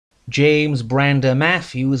James Brander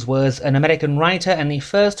Matthews was an American writer and the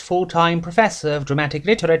first full-time professor of dramatic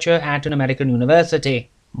literature at an American university.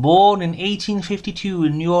 Born in 1852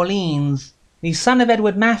 in New Orleans, the son of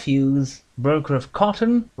Edward Matthews, broker of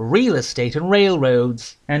cotton, real estate and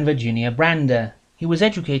railroads, and Virginia Brander, he was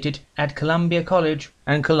educated at Columbia College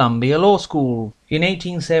and Columbia Law School. In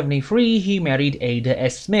 1873 he married Ada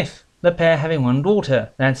S. Smith, the pair having one daughter.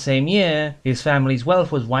 That same year, his family's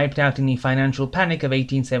wealth was wiped out in the financial panic of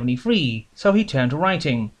 1873, so he turned to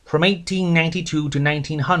writing. From 1892 to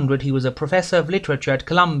 1900 he was a professor of literature at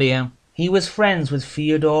Columbia. He was friends with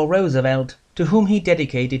Theodore Roosevelt, to whom he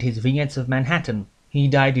dedicated his Vignettes of Manhattan. He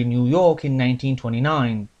died in New York in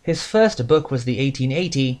 1929. His first book was the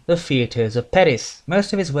 1880 The Theatres of Paris.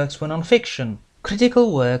 Most of his works were non-fiction.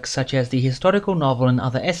 Critical works such as the historical novel and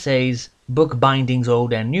other essays, book bindings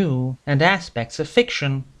old and new, and aspects of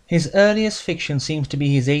fiction. His earliest fiction seems to be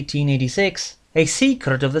his 1886, A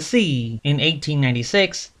Secret of the Sea. In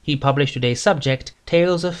 1896, he published today's subject,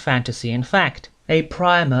 Tales of Fantasy and Fact. A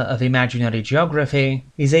Primer of Imaginary Geography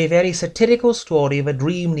is a very satirical story of a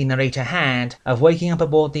dream the narrator had of waking up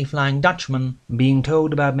aboard the Flying Dutchman, being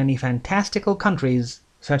told about many fantastical countries,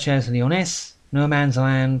 such as Lyonesse, No Man's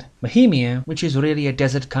Land, Bohemia, which is really a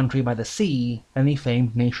desert country by the sea, and the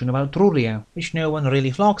famed nation of Etruria, which no one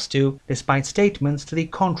really flocks to, despite statements to the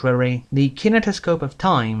contrary. The Kinetoscope of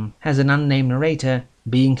Time has an unnamed narrator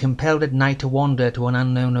being compelled at night to wander to an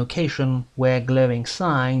unknown location, where glowing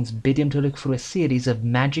signs bid him to look through a series of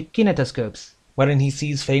magic kinetoscopes, wherein he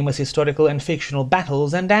sees famous historical and fictional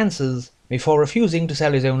battles and dances, before refusing to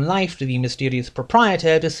sell his own life to the mysterious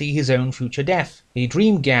proprietor to see his own future death. The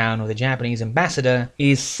dream gown of the Japanese ambassador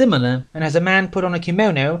is similar, and has a man put on a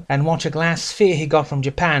kimono and watch a glass sphere he got from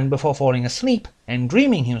Japan before falling asleep and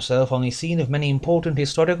dreaming himself on the scene of many important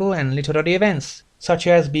historical and literary events, such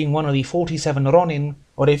as being one of the 47 Ronin,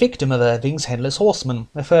 or a victim of Irving's Headless Horseman.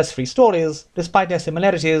 The first three stories, despite their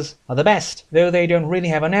similarities, are the best, though they don't really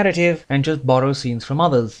have a narrative and just borrow scenes from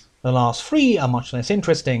others. The last three are much less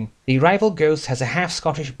interesting. The rival ghost has a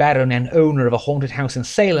half-Scottish baron and owner of a haunted house in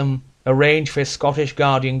Salem arrange for his Scottish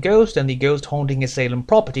guardian ghost and the ghost haunting his Salem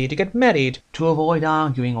property to get married, to avoid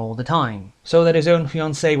arguing all the time, so that his own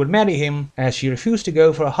fiancée would marry him, as she refused to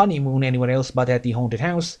go for a honeymoon anywhere else but at the haunted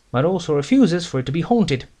house, but also refuses for it to be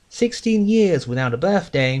haunted. 16 years without a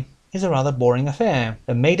birthday is a rather boring affair,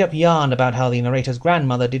 a made-up yarn about how the narrator's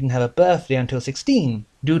grandmother didn't have a birthday until 16,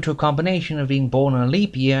 due to a combination of being born in a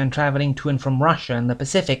leap year and travelling to and from Russia and the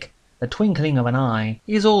Pacific. The twinkling of an eye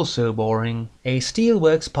is also boring. A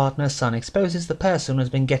steelworks partner's son exposes the person who's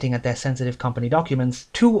been getting at their sensitive company documents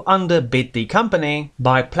to underbid the company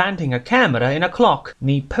by planting a camera in a clock.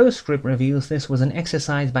 The postscript reveals this was an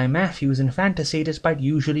exercise by Matthews in fantasy despite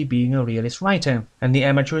usually being a realist writer, and the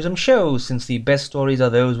amateurism shows since the best stories are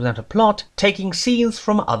those without a plot, taking scenes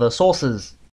from other sources.